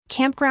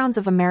Kampgrounds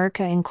of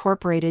America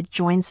Incorporated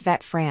joins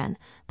VetFran,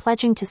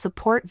 pledging to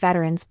support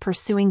veterans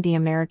pursuing the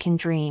American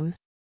dream.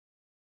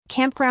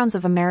 Kampgrounds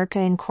of America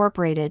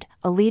Incorporated,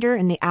 a leader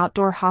in the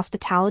outdoor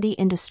hospitality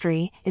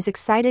industry, is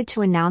excited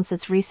to announce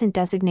its recent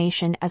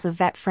designation as a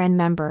VetFran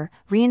member,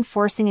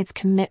 reinforcing its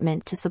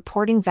commitment to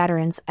supporting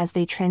veterans as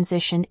they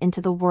transition into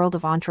the world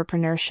of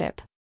entrepreneurship.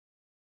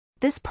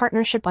 This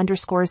partnership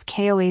underscores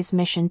KOA's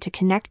mission to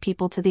connect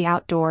people to the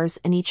outdoors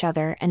and each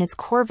other and its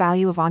core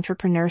value of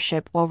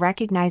entrepreneurship while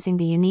recognizing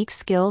the unique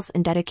skills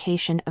and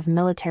dedication of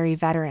military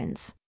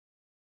veterans.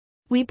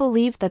 We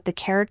believe that the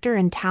character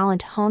and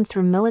talent honed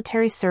through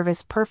military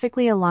service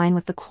perfectly align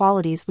with the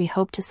qualities we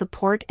hope to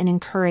support and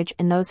encourage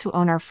in those who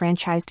own our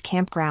franchised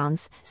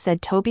campgrounds,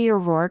 said Toby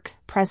O'Rourke,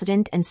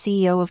 President and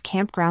CEO of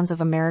Kampgrounds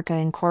of America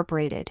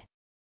Incorporated.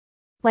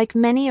 Like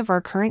many of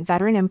our current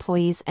veteran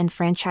employees and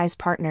franchise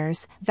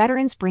partners,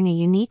 veterans bring a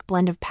unique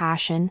blend of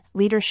passion,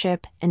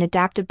 leadership, and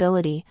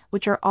adaptability,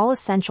 which are all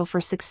essential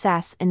for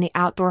success in the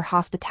outdoor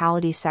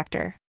hospitality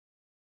sector.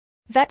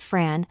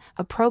 VetFran,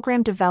 a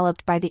program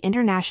developed by the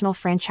International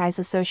Franchise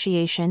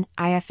Association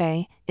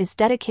 (IFA), is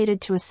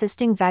dedicated to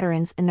assisting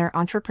veterans in their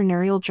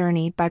entrepreneurial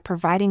journey by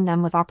providing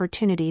them with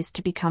opportunities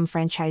to become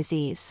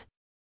franchisees.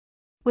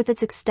 With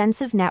its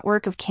extensive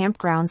network of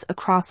campgrounds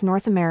across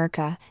North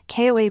America,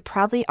 KOA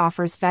proudly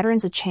offers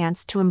veterans a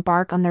chance to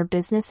embark on their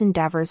business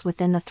endeavors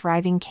within the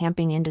thriving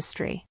camping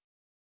industry.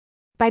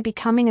 By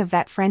becoming a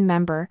VetFran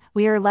member,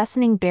 we are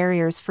lessening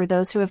barriers for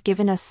those who have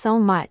given us so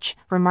much,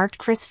 remarked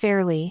Chris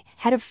Fairley,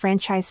 head of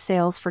franchise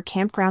sales for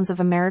Kampgrounds of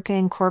America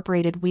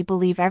Incorporated. We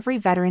believe every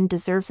veteran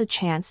deserves a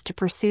chance to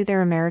pursue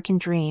their American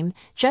dream,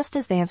 just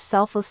as they have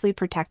selflessly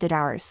protected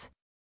ours.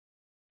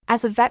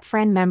 As a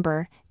VetFran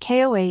member,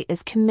 KOA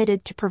is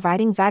committed to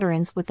providing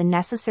veterans with the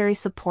necessary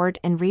support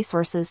and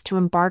resources to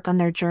embark on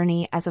their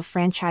journey as a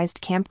franchised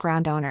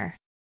campground owner.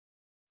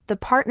 The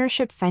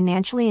partnership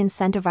financially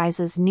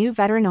incentivizes new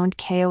veteran-owned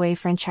KOA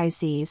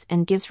franchisees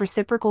and gives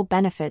reciprocal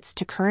benefits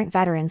to current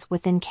veterans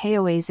within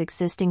KOA's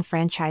existing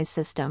franchise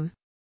system.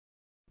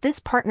 This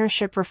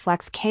partnership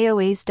reflects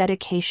KOA's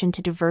dedication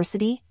to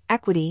diversity,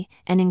 equity,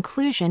 and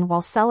inclusion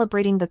while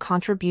celebrating the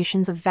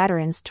contributions of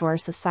veterans to our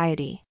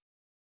society.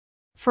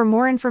 For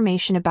more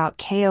information about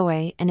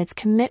KOA and its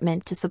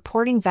commitment to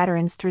supporting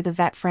veterans through the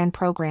VetFran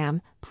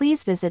program,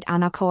 please visit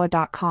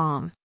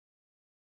anacoa.com.